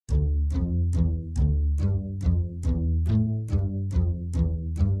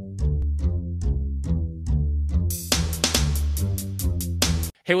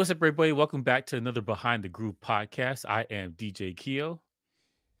Hey, what's up, everybody? Welcome back to another Behind the Groove podcast. I am DJ Keo.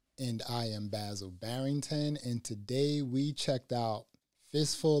 And I am Basil Barrington. And today we checked out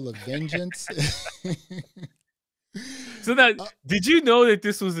Fistful of Vengeance. So now, did you know that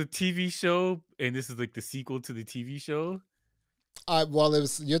this was a TV show and this is like the sequel to the TV show? Well,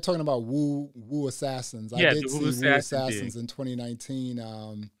 you're talking about Wu Assassins. I Yeah, did the Wu see Wu Assassin thing. Assassins in 2019,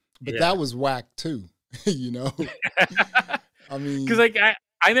 but Yeah. that was whack too. You know, I Because mean, like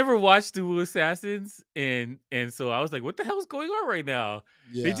I never watched the Wu Assassins, and so I was like, what the hell's going on right now?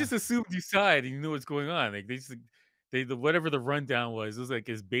 They yeah, just assumed you saw it and you knew what's going on. Like whatever the rundown was, it was like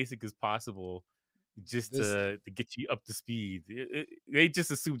as basic as possible, just this to get you up to speed. They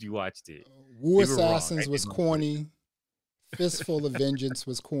just assumed you watched it. Wu They were wrong. I Assassins was didn't watch it. corny. Fistful of Vengeance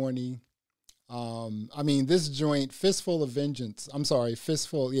was corny. I mean, this joint, Fistful of Vengeance. I'm sorry,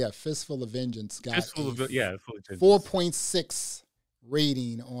 Fistful of Vengeance got Just full a of full of tendons. 4.6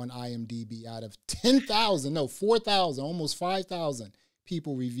 rating on IMDb out of 10,000, no, 4,000, almost 5,000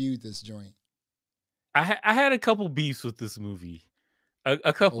 people reviewed this joint. I had a couple beefs with this movie. A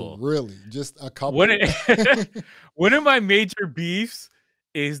Oh, couple. really? Just a couple? One one of my major beefs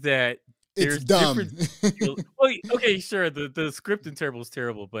is that It's there's dumb. different well, okay, sure, the script in Terrible is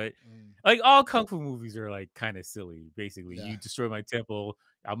terrible, but like all kung fu movies are like kind of silly, basically. Yeah, You destroy my temple,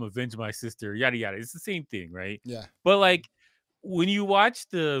 I'm avenge my sister, yada yada. It's the same thing, right? yeah, But like when you watch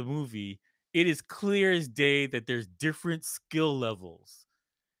the movie, it is clear as day that there's different skill levels.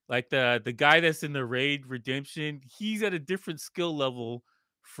 Like the guy that's in the Raid Redemption, he's at a different skill level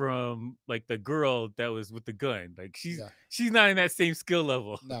from like the girl that was with the gun. Like yeah. she's not in that same skill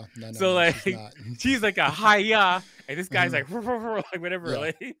level. No, no, no, So no, she's like not. she's like a hi-ya, and this guy's Mhm. like like whatever. Yeah,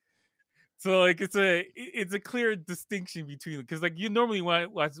 Like so like it's a clear distinction between because like you normally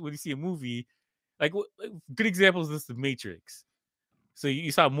watch when you see a movie, like good examples is The Matrix. So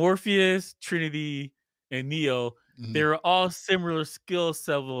you saw Morpheus, Trinity, and Neo. They mhm, were all similar skill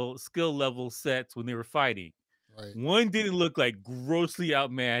level sets when they were fighting. right. One didn't look like grossly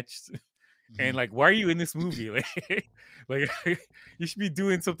outmatched, and Mhm. like, why are you in this movie? Like you should be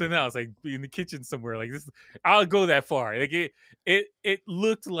doing something else, like be in the kitchen somewhere. Like this, I'll go that far. Like it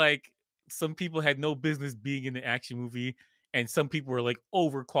looked like some people had no business being in the action movie, and some people were like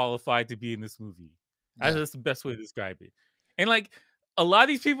overqualified to be in this movie. Yeah, That's the best way to describe it. And like a lot of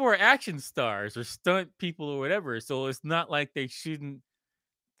these people are action stars or stunt people or whatever, so it's not like they shouldn't.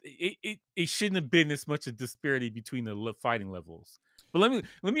 It shouldn't have been this much a disparity between the fighting levels. But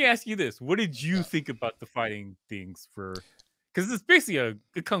let me ask you this: what did what's you up? think about the fighting things for? Because it's basically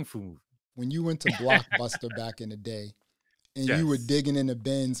a kung fu movie. When you went to Blockbuster back in the day, and you were Yes. digging in the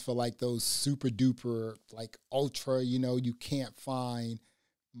bins for like those super duper, like ultra, you can't find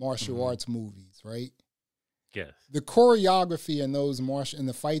martial Hmm. arts movies, right? Yes. The choreography in those in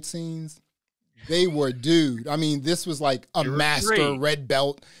the fight scenes, they were dude. I mean, this was like They were great.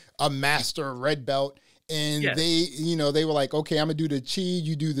 a master red belt. And Yes. they were like, okay, I'm gonna do the chi,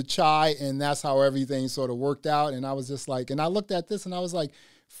 you do the chai, and that's how everything sort of worked out. And I was just like, and I looked at this and I was like,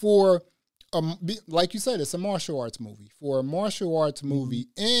 for like you said, it's a martial arts movie. For a martial arts movie,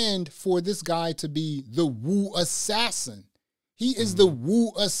 and for this guy to be the Wu assassin, he is the Hmm.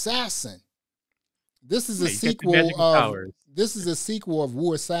 Wu assassin. This is a Yeah, he's got the sequel magical of powers.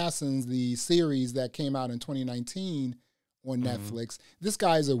 Wu Assassins, the series that came out in 2019 on Hmm. Netflix. This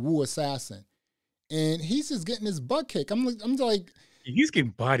guy is a Wu assassin, and he's just getting his butt kicked. I'm like, He's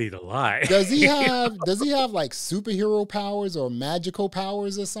getting bodied a lot. does he have like superhero powers or magical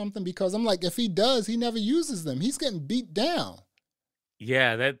powers or something? Because I'm like, if he does, he never uses them. He's getting beat down.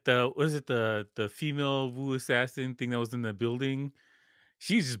 Yeah, that the was it the female Wu assassin thing that was in the building?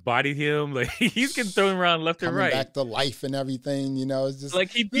 She just bodied him. Like he's getting thrown around left and Coming right. back to life and everything, it's just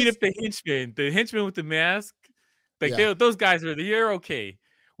Like he beat this. up the henchman with the mask. Like Yeah, those guys they're okay.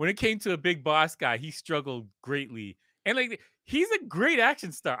 When it came to a big boss guy, he struggled greatly. And like he's a great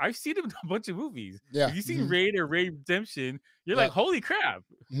action star. I've seen him in a bunch of movies. yeah, If you've seen Raid or Raid Redemption, you're like, yep. holy crap,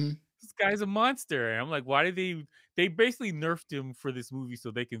 Mhm. this guy's a monster. And I'm like, why did they basically nerfed him for this movie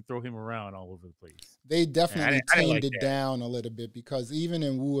so they can throw him around all over the place. They And definitely I didn't tamed like it that. down a little bit because even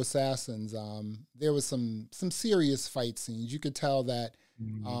in Wu Assassins, there was some serious fight scenes. You could tell that,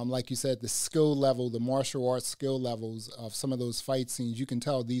 Mhm. like you said, the skill level, the martial arts skill levels of some of those fight scenes. You can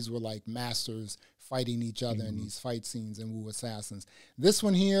tell these were like masters fighting each other in Mhm. these fight scenes in Wu Assassins. This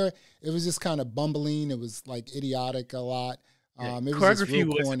one here, it was just kind of bumbling. It was like idiotic a lot. Yeah, It was just choreography real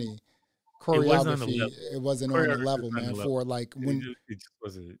wasn't corny. It wasn't on the choreography, level. it wasn't on the Choreography was level, not on man. the level. For like when It just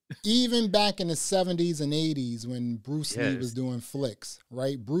wasn't. even back in the 70s and 80s when Bruce Lee was Yes. doing flicks,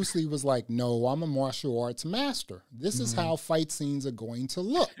 right? Bruce Lee was like, "No, I'm a martial arts master. This is Mhm. how fight scenes are going to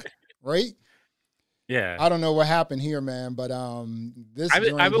look." Right? Yeah. I don't know what happened here, man, but this I've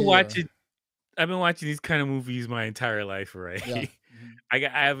joint been here, watching these kind of movies my entire life, right? yeah. Mhm. I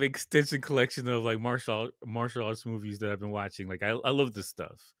have an extensive collection of like martial arts movies that I've been watching. Like I love this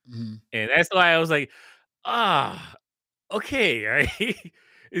stuff. Mhm. And that's why I was like, ah, okay, right?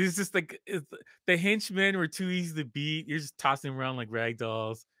 It's just like the henchmen were too easy to beat. You're just tossing around like rag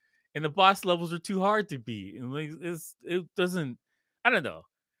dolls. And the boss levels are too hard to beat. And like it doesn't I don't know.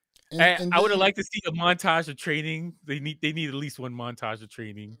 And I would have then liked to see a montage of training. They need at least one montage of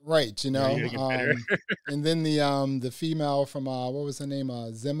training. right, You know, you gotta get better. and then the female from what was her name?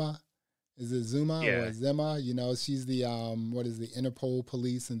 Zima. Is it Zuma or Yeah. Zima? You know, she's the what is the Interpol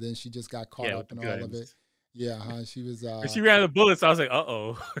police, and then she just got caught Yeah, with up the in all of it. guns. Yeah, huh? She was When she ran out of bullets, I was like,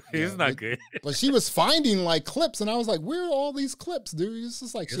 "Uh-oh, this yeah, is not good." but she was finding like clips, and I was like, "Where are all these clips, dude?" It's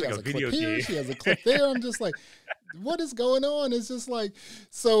just like It's she like has a a clip video here, game. she has a clip there. I'm just like, what is going on? It's just like,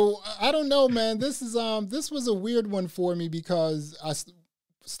 so I don't know, man. This was a weird one for me because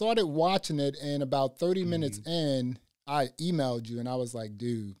started watching it, and about 30 minutes Mhm. in, I emailed you, and I was like,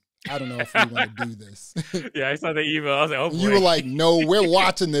 dude, I don't know if we want to do this. Yeah, I saw the email. I was like, "Oh And you were boy." like, no, we're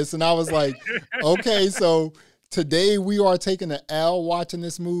watching this. And I was like, okay, so today we are taking an L watching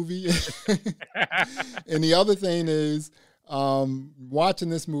this movie. And the other thing is, watching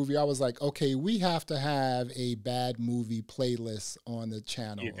this movie, I was like, okay, we have to have a bad movie playlist on the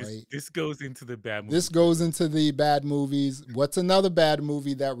channel, Yeah, right? this goes into the bad movie This goes playlist. into the bad movies. What's another bad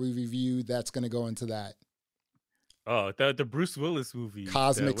movie that we reviewed that's going to go into that? Oh, the Bruce Willis movie, the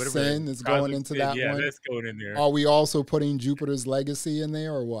Cosmic whatever Sin is going Cosmic into Sin. that Yeah, one. that's going in there. Are we also putting Jupiter's Legacy in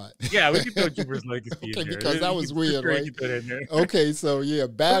there or what? Yeah, we could throw Jupiter's Legacy in Okay, there. because that You was could for weird, sure right? get that in there. Okay, so yeah,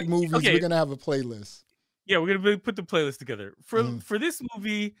 bad movies. We're Okay, gonna have a playlist. yeah, we're gonna put the playlist together Hmm. for this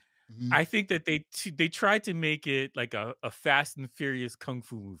movie. Hmm. I think that they tried to make it like a Fast and Furious kung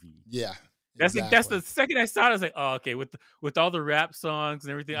fu movie. Yeah, That's exactly. the second I saw it, I was like, oh, okay, with all the rap songs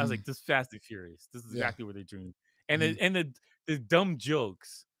and everything, I was Hmm. like, this is Fast and Furious. This is Yeah. exactly what they're doing. And Hmm. the dumb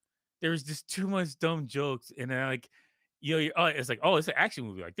jokes. There was just too much dumb jokes, and then like, it's like, oh, it's an action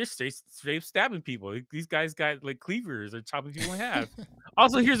movie. Like they're straight stabbing people. Like, these guys got like cleavers or chopping people in half.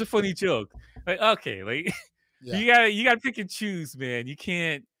 Also, here's a funny joke. Like, okay, like Yeah. you gotta pick and choose, man. You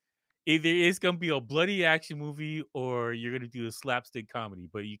can't either it's gonna be a bloody action movie or you're gonna do a slapstick comedy,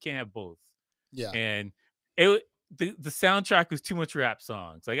 but you can't have both. Yeah. And the soundtrack was too much rap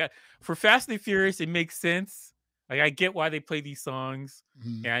songs. Like for Fast and Furious, it makes sense. Like I get why they play these songs,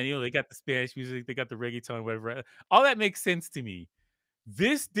 Hmm. and they got the Spanish music, they got the reggaeton, whatever. All that makes sense to me.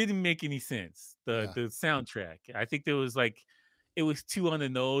 This didn't make any sense. Yeah. The soundtrack, I think there was like it was too on the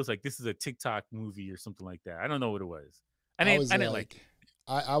nose. Like this is a TikTok movie or something like that. I don't know what it was. I was I didn't like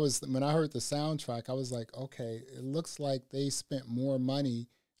like, it. I was when I heard the soundtrack, I was like, okay, it looks like they spent more money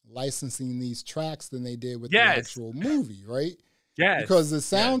licensing these tracks than they did with the Yes, actual movie, right? Because yes,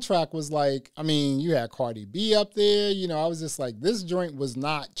 the yes. soundtrack was like, I mean, you had Cardi B up there, you know, I was just like, this joint was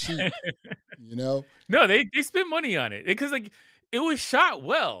not cheap, you know? No, they spent money on it because like it was shot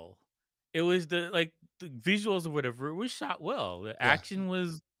well. It was the visuals or whatever. It was shot well. The Yeah. action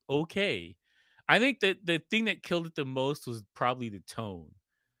was okay. I think that the thing that killed it the most was probably the tone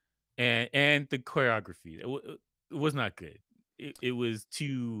and the choreography. It was not good. It was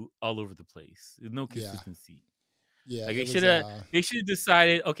too all over the place. There's no Yeah. consistency. Yeah. Like It was they should have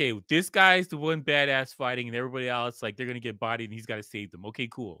decided, okay, this guy's the one badass fighting, and everybody else like they're gonna get bodied, and he's got to save them. Okay,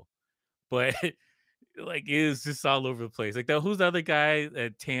 cool. But like it was just all over the place. Like who's the other guy,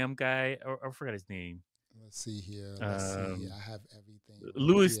 that Tam guy? Or I forgot his name. let's see here. Let's see. Um, I have everything right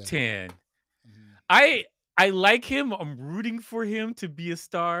Louis here. Tan. Mhm. I like him. I'm rooting for him to be a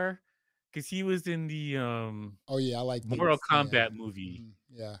star because he was in the Oh yeah, I like Mortal these. Yeah. Kombat movie,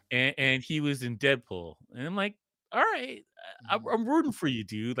 Yeah. and he was in Deadpool, and I'm like, all right, Mhm. I'm rooting for you,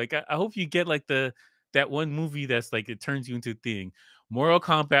 dude. Like I hope you get like that one movie that's like it turns you into a thing. Mortal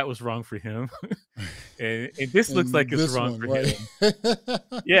Kombat was wrong for him, and this looks like And it's this wrong one, for right?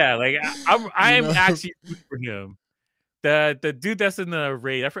 him. Yeah, like I You am know. actually rooting for him. The dude that's in the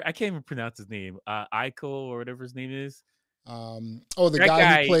raid, I can't even pronounce his name. Aiko or whatever his name is. Oh, the That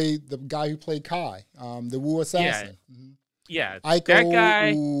guy, guy who played Kai, the Wu yeah, assassin. Mhm. yeah, that Aiko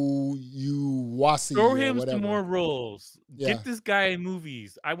guy. Uwasi Throw or him some whatever. more roles. Yeah. Get this guy in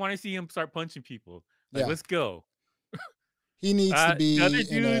movies. I want to see him start punching people. Like, Yeah. let's go. He needs to The be other in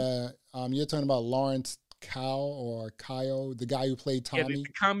dude, a you're talking about Lawrence Cal or Kyle, the guy who played Yeah, Tommy.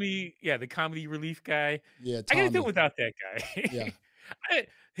 the comedy relief guy. Yeah, I gotta do it Tommy. without that guy. Yeah.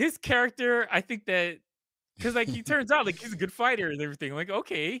 His character, I think that because like he turns out like he's a good fighter and everything. I'm like,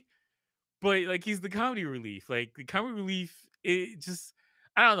 okay, but like he's the comedy relief. Like the comedy relief, it just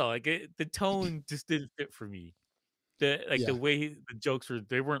I don't know. Like the tone just didn't fit for me. The Yeah. way the jokes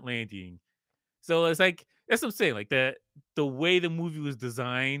they weren't landing. So it's like that's what I'm saying. Like the way the movie was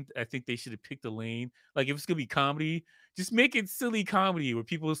designed, I think they should have picked a lane. Like if it's gonna be comedy, just make it silly comedy where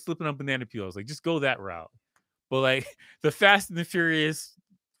people are slipping on banana peels. Like just go that route. But like the Fast and the Furious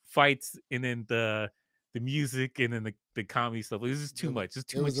fights and then the music and then the comedy stuff, it was just too much. There's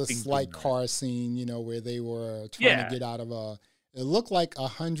too There much was a things slight going on. car scene, you know, where they were trying to Yeah. get out of it looked like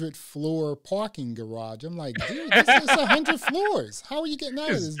 100-floor parking garage. I'm like, dude, this is 100 floors. How are you getting out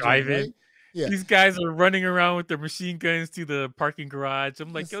of Just this joint, driving. right? Yeah. These guys are running around with their machine guns to the parking garage.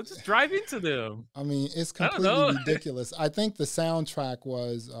 I'm like, It's, yo, just drive into them. I mean, it's I don't completely know. ridiculous. I think the soundtrack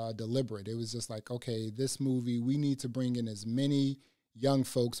was deliberate. It was just like, okay, this movie, we need to bring in as many young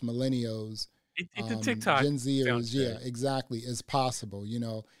folks, millennials, It's a TikTok Gen Zers, yeah, soundtrack. exactly, as possible, you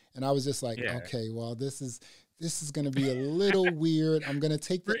know. And I was just like, Yeah. okay, well, this is going to be a little weird. I'm going to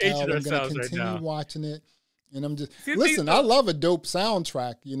take We're the aging L. I'm going to ourselves right continue now. watching it. And I'm just See, listen. I love a dope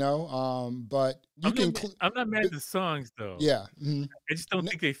soundtrack, you know. But you can, I'm not mad at the songs though. yeah. Mhm. I just don't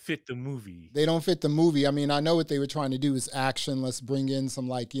think they fit the movie. They don't fit the movie. I mean, I know what they were trying to do is action. Let's bring in some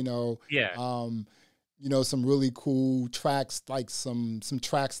like, Yeah. some really cool tracks, like some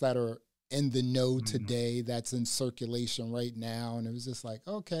tracks that are in the know Mhm. today, that's in circulation right now. And it was just like,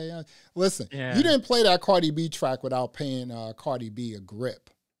 okay, listen, Yeah. you didn't play that Cardi B track without paying Cardi B a grip.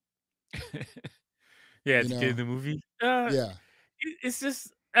 Yeah, You to know? get in the movie. Yeah. It's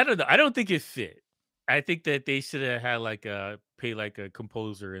just I don't know. I don't think it fit. I think that they should have had like a pay like a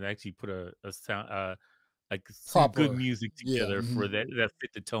composer and actually put a sound like some good Proper. music Yeah. together for Mhm. that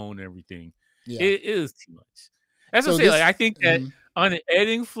fit the tone and everything. Yeah. It was too much. That's what So I'm saying. Like this, I think that mhm. on the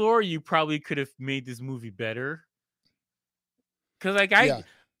editing floor, you probably could have made this movie better. Cause like Yeah.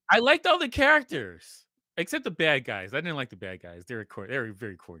 I liked all the characters except the bad guys. I didn't like the bad guys. They were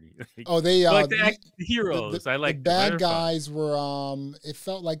very corny. Oh, But like the the heroes, I the liked them. bad They're fine. guys were it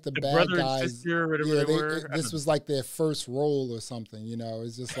felt like the The bad brother and guys, sister, whatever yeah, they were. I this don't was like their first role or something, you know.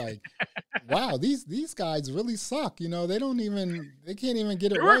 It's just like, wow, these guys really suck, you know. They can't even get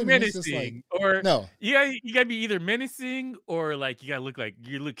They it right. weren't And it's just like, menacing, or no. you gotta be either menacing or like you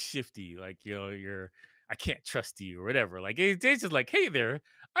look shifty, like I can't trust you or whatever. Like it's just like, hey there,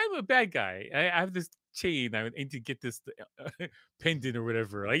 I'm a bad guy. I have this chain. I need to get this pendant or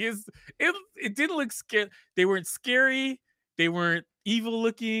whatever. Like it didn't look scary. They weren't scary. They weren't evil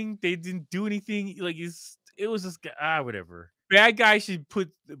looking. They didn't do anything. Like it was just whatever. Bad guy should put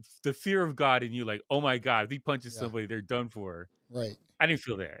the fear of God in you. Like, oh my God, if he punches Yeah, somebody, they're done for. right. I didn't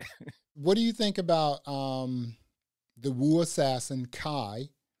feel that. What do you think about the Wu assassin Kai,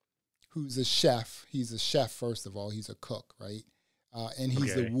 who's a chef? He's a chef, first of all. He's a cook, right? And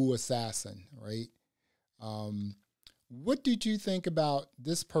he's the Okay. Wu assassin, right? What did you think about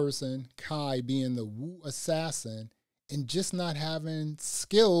this person, Kai, being the Wu assassin and just not having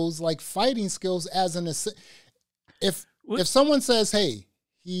skills, like fighting skills as an assassin? If someone says, hey,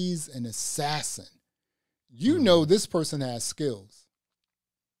 he's an assassin, you know this person has skills.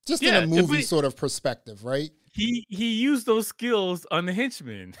 Just in a movie sort of perspective, right? He used those skills on the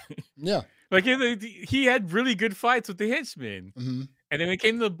henchmen. Yeah. Like he had really good fights with the henchmen. Mm-hmm. And then when it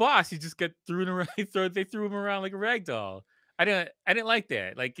came to the boss, he just got thrown around. They threw him around like a rag doll. I didn't like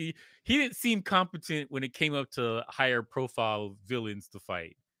that. Like he didn't seem competent when it came up to higher profile villains to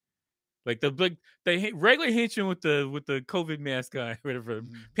fight. Like the regular henchman with the COVID mask on, whatever,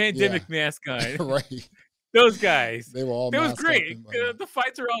 pandemic mask on. Right. Those guys. They were all It was masked great. up. And, The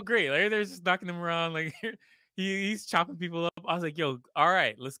fights are all great. Like they're just knocking them around. Like he's chopping people up. I was like, yo, all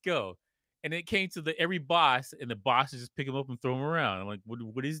right, let's go. And it came to every boss, and the boss just pick him up and throw him around. I'm like,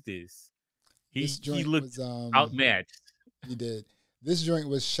 what is this? this He joint looked was outmatched. he did. This joint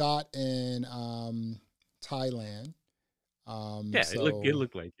was shot in Thailand. Yeah, So it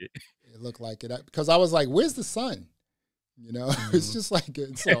looked like it. it looked like it, because I was like, where's the sun? You know, it's just like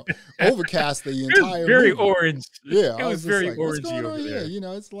it's overcast the It entire was very movie. orange. Yeah, It I was was just very like, what's orangey going on over here? there. You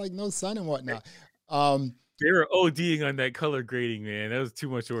know, it's like no sun and whatnot. They were ODing on that color grading, man. That was too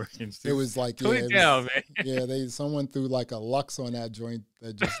much orange. It was like, tone it down, man. Yeah, someone threw like a Lux on that joint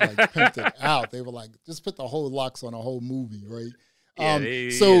that just like pimped it out. They were like, just put the whole Lux on a whole movie, right? Yeah,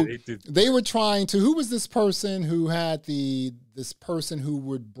 they were trying to. Who was this person who had this person who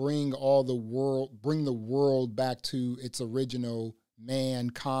would bring the world back to its original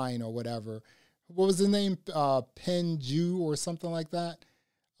mankind or whatever? what was his name? Penju or something like that.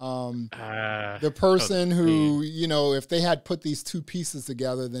 The Oh, person who, you know, if they had put these two pieces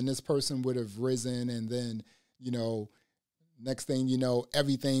together, then this person would have risen, and then, you know, next thing you know,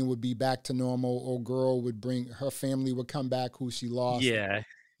 everything would be back to normal. Old girl would bring her family would come back who she lost. yeah.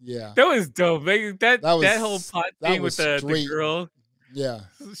 Yeah. That was dope. Like, that whole That plot thing with was the straight. girl. Yeah.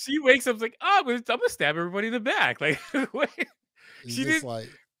 She wakes up like, oh, I'm gonna stab everybody in the back. Like, It's she just didn't. like,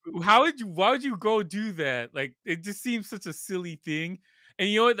 Why would you go do that? Like, it just seems such a silly thing. And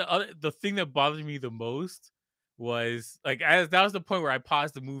you know what? The thing that bothered me the most was like, that was the point where I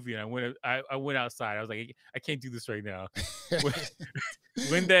paused the movie and I went outside. I was like, I can't do this right now.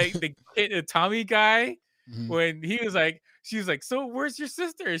 When the Tommy guy, Mhm. when he was like, she was like, so where's your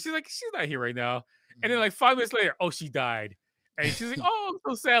sister? And she's like, she's not here right now. And then like 5 minutes later, oh, she died. And she's like, oh, I'm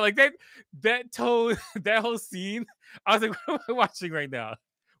so sad. Like that tone, that whole scene. I was like, what am I watching right now?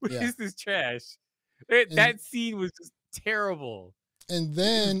 What Yeah. is this trash? And, That scene was just terrible. and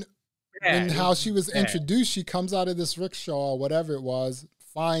then when how she was introduced, she comes out of this rickshaw or whatever it was,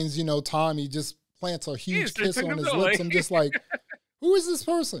 finds, you know, Tommy, just plants a huge kiss on his lips. I'm just like, who is this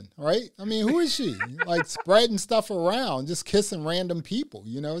person, right? I mean, who is she? Like spreading stuff around, just kissing random people.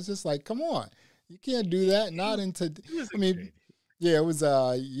 You know, it's just like, come on, you can't do that. Not into. I mean, yeah, it was.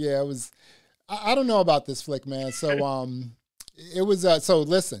 Yeah, it was. I don't know about this flick, man. So, it was. So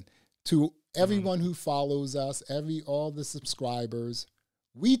listen to everyone who follows us, all the subscribers.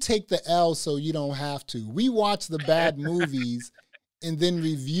 We take the L so you don't have to. We watch the bad movies and then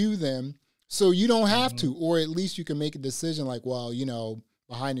review them. So you don't have to, or at least you can make a decision like, well, you know,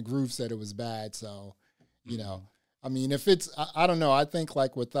 Behind the Groove said it was bad. So, you know, I mean, if it's, I don't know. I think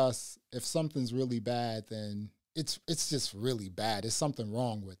like with us, if something's really bad, then it's just really bad. There's something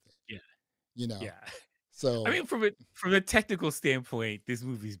wrong with it. Yeah. You know? Yeah. So, I mean, from a technical standpoint, this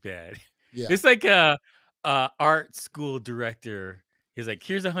movie's bad. yeah. It's like a art school director. He's like,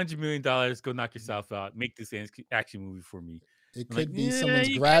 here's $100 million. Go knock yourself out. Make this action movie for me. It I'm could like, be yeah, someone's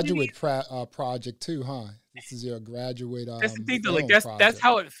you graduate project too, huh? This is your graduate that's the thing though. Like film that's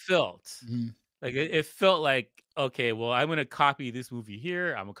how it felt. Mhm. Like it felt like, okay, well, I'm gonna copy this movie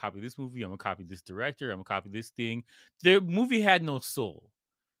here. I'm gonna copy this movie. I'm gonna copy this director. I'm gonna copy this thing. The movie had no soul,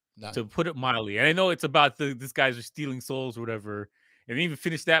 None. to put it mildly. And I know it's about this guys are stealing souls or whatever, and they even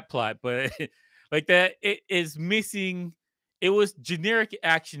finished that plot, but like that, it is missing. It was generic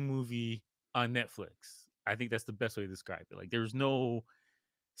action movie on Netflix. I think that's the best way to describe it. Like there was no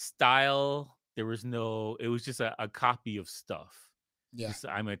style. There was no. It was just a copy of stuff. Yeah. Just,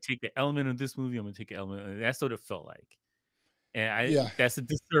 I'm gonna take the element of this movie. I'm gonna take the element. And that's what it felt like. And Yeah. that's a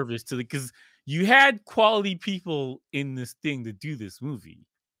disservice to because you had quality people in this thing to do this movie.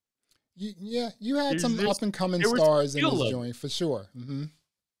 You had some up and coming stars in this joint for sure. Mm-hmm.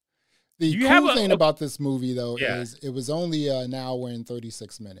 The cool thing about this movie though is it was only an hour and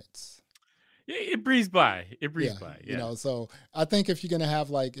 36 minutes. Yeah, it breezed by. It breezed by. Yeah. You know, so I think if you're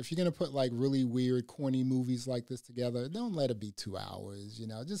gonna put like really weird, corny movies like this together, don't let it be 2 hours. You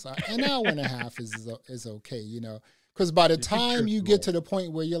know, just an hour and a half is okay. You know, because by the time you get to the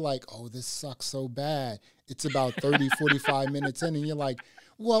point where you're like, oh, this sucks so bad, it's about 30, 45 minutes in, and you're like,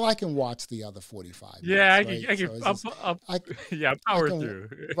 well, I can watch the other 45 minutes. Yeah, I can power through.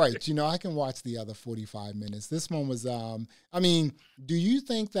 Right, you know, I can watch the other 45 minutes. This one was, I mean, do you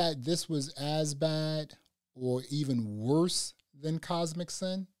think that this was as bad or even worse than Cosmic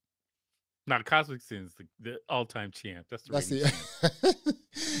Sin? Not Cosmic Sin's the all-time champ. That's the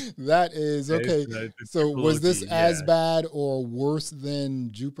that is okay. So was this as bad or worse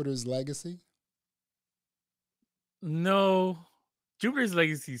than Jupiter's Legacy? No. Jupiter's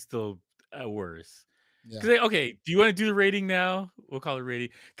Legacy is still worse. Yeah. Okay, do you want to do the rating now? We'll call it rating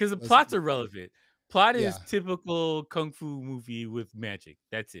because the plots are relevant. Plot is typical kung fu movie with magic.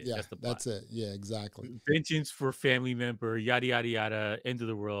 That's it. Yeah, that's the plot. That's it. Yeah, exactly. Vengeance for family member, yada yada yada. End of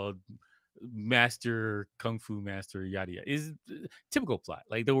the world, master kung fu master, yada yada. Is typical plot.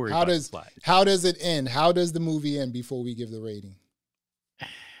 Like the word. How does it end? How does the movie end before we give the rating?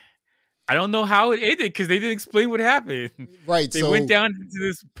 I don't know how it ended because they didn't explain what happened. Right. They went down into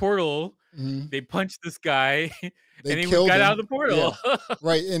this portal. Mm-hmm. They punched this guy. They and he got out of the portal. Yeah.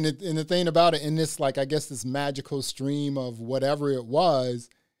 Right. And the thing about it, in this, like, I guess this magical stream of whatever it was,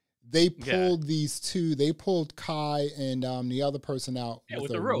 they pulled these two. They pulled Kai and the other person out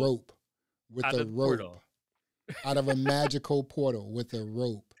with a rope. With a rope. Out of a magical portal with a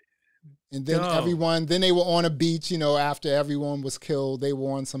rope. And then then they were on a beach, you know, after everyone was killed, they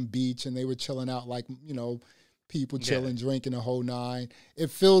were on some beach and they were chilling out like, you know, people Yeah. chilling, drinking the whole nine. It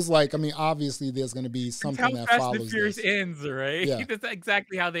feels like, I mean, obviously there's going to be That's something how that Fast and follows Furious this. ends, right? Yeah, That's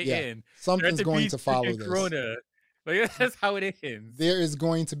exactly how they yeah. end. They're at Something's the going beach to follow drinking this. Corona. Like that's how it ends. There is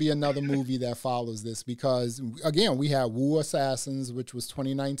going to be another movie that follows this because, again, we have Wu Assassins, which was You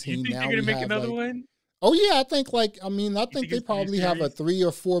 2019. think they're Now gonna we make have another like, one? oh yeah, I think like, I mean, I You think think they it's gonna be a probably have a series? 3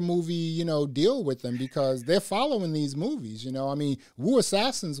 or 4 movie, you know, deal with them because they're following these movies. You know, I mean, Wu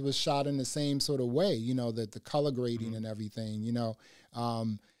Assassins was shot in the same sort of way. You know, that the color grading and everything. You know,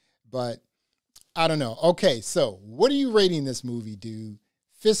 but I don't know. Okay, so what are you rating this movie, dude?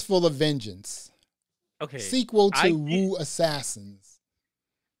 Fistful of Vengeance, Okay, sequel I to gi- Wu Assassins.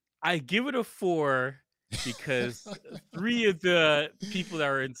 I give it a 4 because 3 of the people that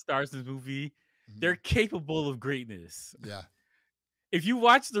are in stars in this movie, they're capable of greatness. Yeah. If you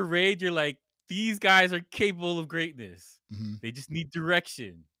watch The Raid, you're like, these guys are capable of greatness. Mm-hmm. They just need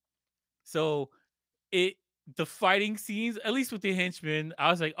direction. So it the fighting scenes, at least with the henchmen, I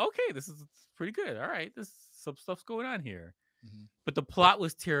was like, okay, this is pretty good. All right, this some stuff's going on here. Mm-hmm. But the plot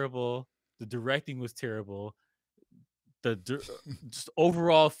was terrible. The directing was terrible. Just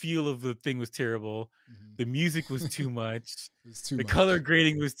overall feel of the thing was terrible. Mm-hmm. The music was too much. It's too The much. color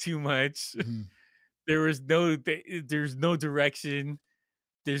grading was too much. Mm-hmm. There's no direction.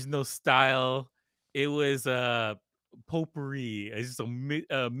 There's no style. It was potpourri. It's just a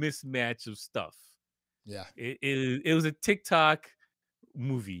mismatch of stuff. Yeah. It was a TikTok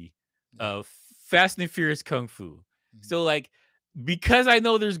movie Yeah. of Fast and Furious Kung Fu. Mm-hmm. So like, because I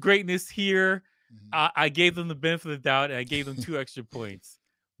know there's greatness here, Mm-hmm. I gave them the benefit of the doubt and I gave them 2 extra points.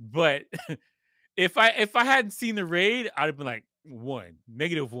 But if I hadn't seen The Raid, I'd have been like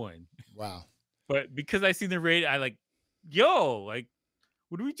 -1. Wow. But because I seen The Raid, I like, yo, like,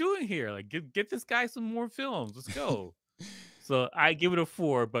 what are we doing here? Like, get this guy some more films. Let's go. So I give it a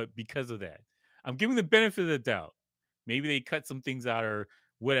 4, but because of that, I'm giving the benefit of the doubt. Maybe they cut some things out or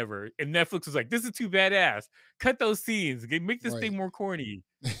whatever. And Netflix was like, this is too badass. Cut those scenes. Make this Right. thing more corny.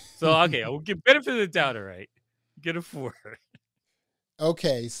 So, okay, I will give benefit of the doubt, all right. Get a 4.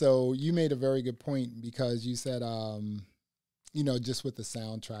 Okay, so you made a very good point because you said, you know, just with the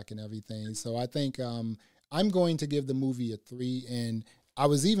soundtrack and everything. So I think I'm going to give the movie a 3. And I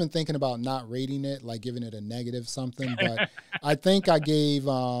was even thinking about not rating it, like giving it a negative something. But I think I gave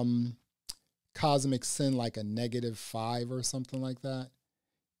Cosmic Sin like a -5 or something like that.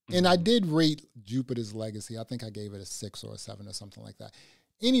 And I did rate Jupiter's Legacy. I think I gave it a 6 or a 7 or something like that.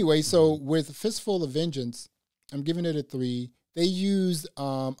 Anyway, so with Fistful of Vengeance, I'm giving it a 3. They used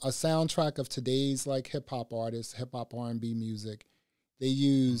a soundtrack of today's like hip hop artists, hip hop R&B music. They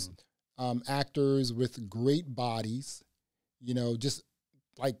used actors with great bodies, you know, just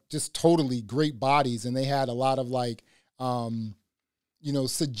totally great bodies, and they had a lot of like, you know,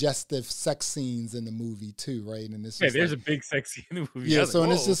 suggestive sex scenes in the movie too, right? And it's just there's like, a big sex scene in the movie. yeah, Like, so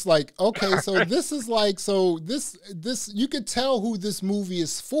and it's whoa. just like, okay, so this is like, so this you could tell who this movie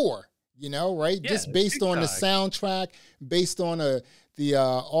is for, you know, right? Yeah, Just it's based on the TikTok. soundtrack, based on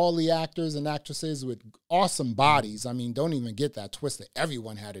all the actors and actresses with awesome bodies. I mean, don't even get that twisted.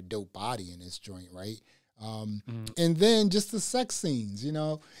 Everyone had a dope body in this joint, right? And then just the sex scenes, you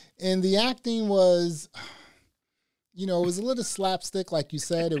know, and the acting was, you know, it was a little slapstick, like you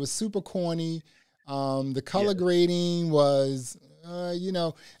said. It was super corny. The color grading was, you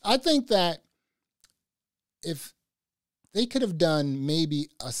know, I think that if they could have done maybe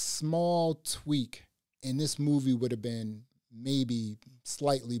a small tweak, and this movie would have been maybe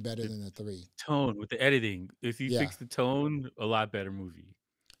slightly better than a 3. Tone with the editing. If you fix the tone, a lot better movie.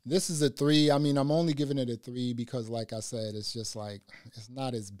 This is a 3. I mean, I'm only giving it a 3 because, like I said, it's just like, it's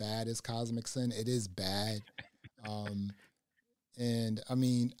not as bad as Cosmic Sin. It is bad. And I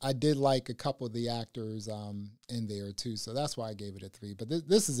mean, I did like a couple of the actors in there too. So that's why I gave it a 3. But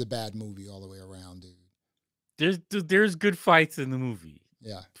this is a bad movie all the way around, dude. There's good fights in the movie.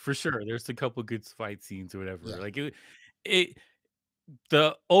 Yeah. For sure. There's a couple good fight scenes or whatever. Yeah. Like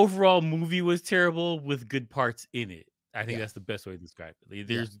the overall movie was terrible with good parts in it. I think that's the best way to describe it.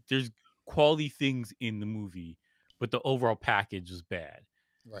 Like, there's quality things in the movie, but the overall package was bad.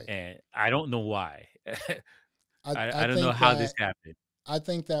 Right. And I don't know why. I don't think know how this happened. I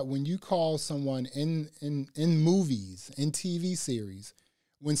think that when you call someone in movies, in TV series,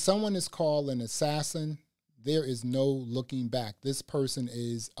 when someone is called an assassin, there is no looking back. This person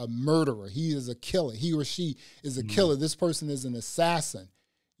is a murderer. He is a killer. He or she is a killer. This person is an assassin,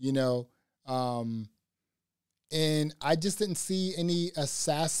 you know. And I just didn't see any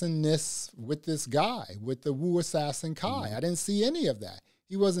assassinness with this guy, with the Wu assassin Kai. I didn't see any of that.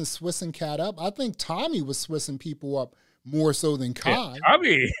 He wasn't Swissing cat up. I think Tommy was Swissing people up more so than Yeah, Kai.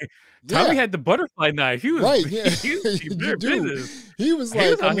 Tommy Yeah, had the butterfly knife. He was right. Yeah, he was you their do. business. He was He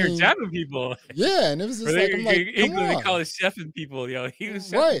was like, I out here mean, jabbing people. yeah, and it was Or just like, I'm like, come England, they call on. it chefing people, yo. He was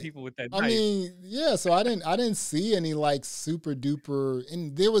chefing Right. people with that I knife. mean, yeah, so I didn't see any like super duper,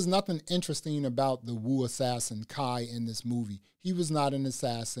 and there was nothing interesting about the Wu assassin Kai in this movie. He was not an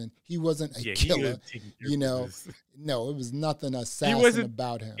assassin. He wasn't a Yeah, he killer. was taking care You of know, business. no, it was nothing He assassin wasn't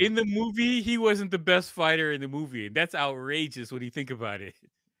about him. in the movie. He wasn't the best fighter in the movie, and that's outrageous when you think about it.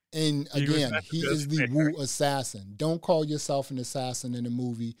 And He was again, not he the best is the fighter. Wu assassin. Don't call yourself an assassin in a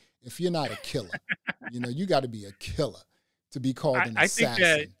movie if you're not a killer. You know, you got to be a killer to be called an I think that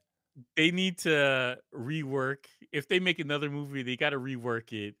assassin. they need to rework. If they make another movie, they got to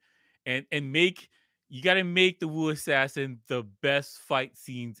rework it, and make you got to make the Wu Assassin the best fight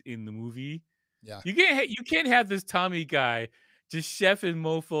scenes in the movie. Yeah. You can't have this Tommy guy just chefing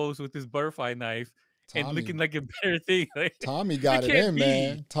mofos with his butterfly knife and looking Tommy like a better thing. Like, Tommy it got it can't in, be.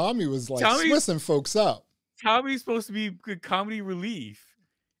 man. Tommy was like Tommy's swissing folks up. Tommy's supposed to be good comedy relief,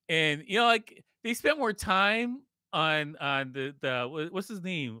 and like they spent more time on what's his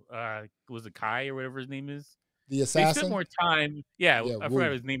name? Was it Kai or whatever his name is? The They spent assassin? more time. Yeah, Yeah, I forgot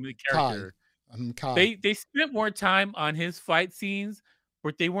Wu. his name of the Kai. character. Kai. They spent more time on his fight scenes,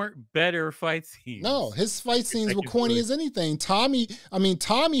 but they weren't better fight No, scenes. his fight The scenes were second corny one. as anything. Tommy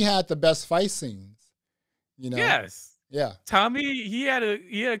had the best fight scenes, you know? Yes. Yeah. Tommy, he had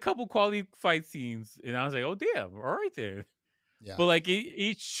a couple quality fight scenes, and I was like, oh damn, all right there. Yeah. But like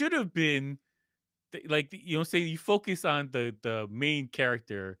it should have been like say you focus on the main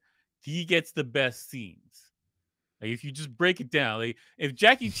character, he gets the best scenes. Like if you just break it down, like if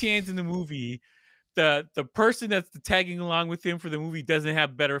Jackie Chan's in the movie, the person that's tagging along with him for the movie doesn't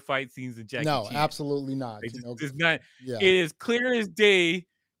have better fight scenes than Jackie No, Chan. absolutely not. It You just know, does not. yeah. It is clear as day.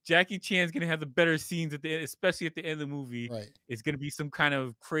 Jackie Chan's gonna have the better scenes at the end, especially at the end of the movie. Right. It's gonna be some kind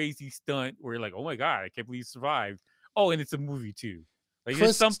of crazy stunt where you're like, oh my god, I can't believe you survived. Oh, and it's a movie too. Like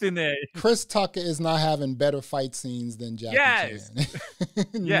it's something that Chris Tucker is not having better fight scenes than Jackie Chan.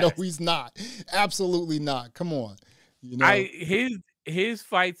 Yes. No, he's not. Absolutely not. Come on. You know, his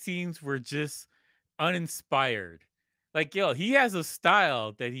fight scenes were just uninspired. Like, yo, he has a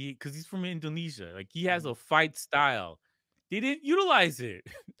style that because he's from Indonesia. Like, he has a fight style. They didn't utilize it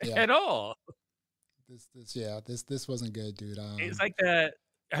at all. This wasn't good, dude. It's like that.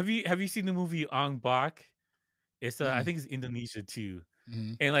 Have you seen the movie Ong Bak? It's I think it's Indonesia too.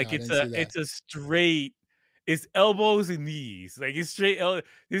 And like No, it's a straight, it's elbows and knees. Like it's straight.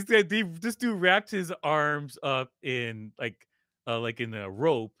 This dude wrapped his arms up in like in a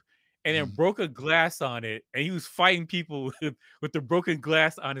rope, and then broke a glass on it, and he was fighting people with the broken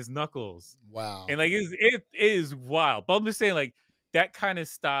glass on his knuckles. Wow. And like it is wild. But I'm just saying, like that kind of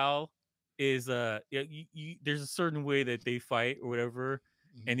style is there's a certain way that they fight or whatever,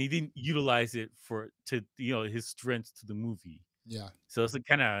 and he didn't utilize it to his strengths to the movie. Yeah. So it's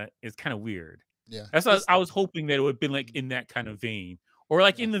kind of weird. Yeah. That's why I was hoping that it would have been like in that kind of vein, or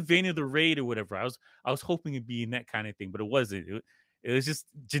like in the vein of the Raid or whatever. I was hoping it'd be in that kind of thing, but it wasn't. It was just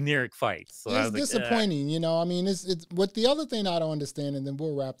generic fights. So it's disappointing, you know. I mean, it's what the other thing I don't understand, and then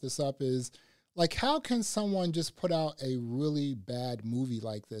we'll wrap this up, is like, how can someone just put out a really bad movie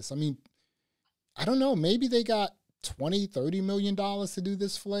like this? I mean, I don't know. Maybe they got $20-30 million to do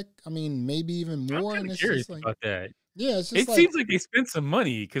this flick. I mean, maybe even more. I'm curious about that. Yeah, it's just it seems like they spent some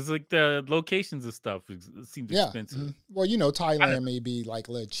money because like the locations and stuff seems expensive. Well, you know, Thailand may be like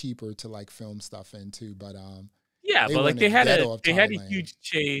a little cheaper to like film stuff into, but yeah, but like they had a huge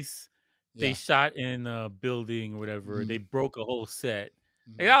chase. Yeah. They shot in a building or whatever. They broke a whole set.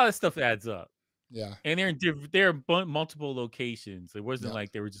 Like, all that stuff adds up. Yeah, and they're in multiple locations. It wasn't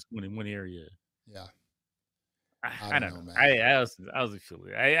like they were just in one area. Yeah. I don't know, man. I was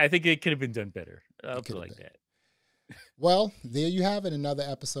I think it could have been done better. I'll put it like that. Well, there you have it. Another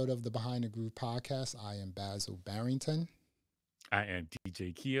episode of the Behind the Groove podcast. I am Basil Barrington. I am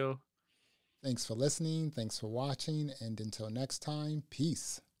DJ Keo. Thanks for listening. Thanks for watching. And until next time,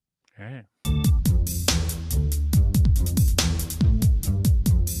 peace. All right.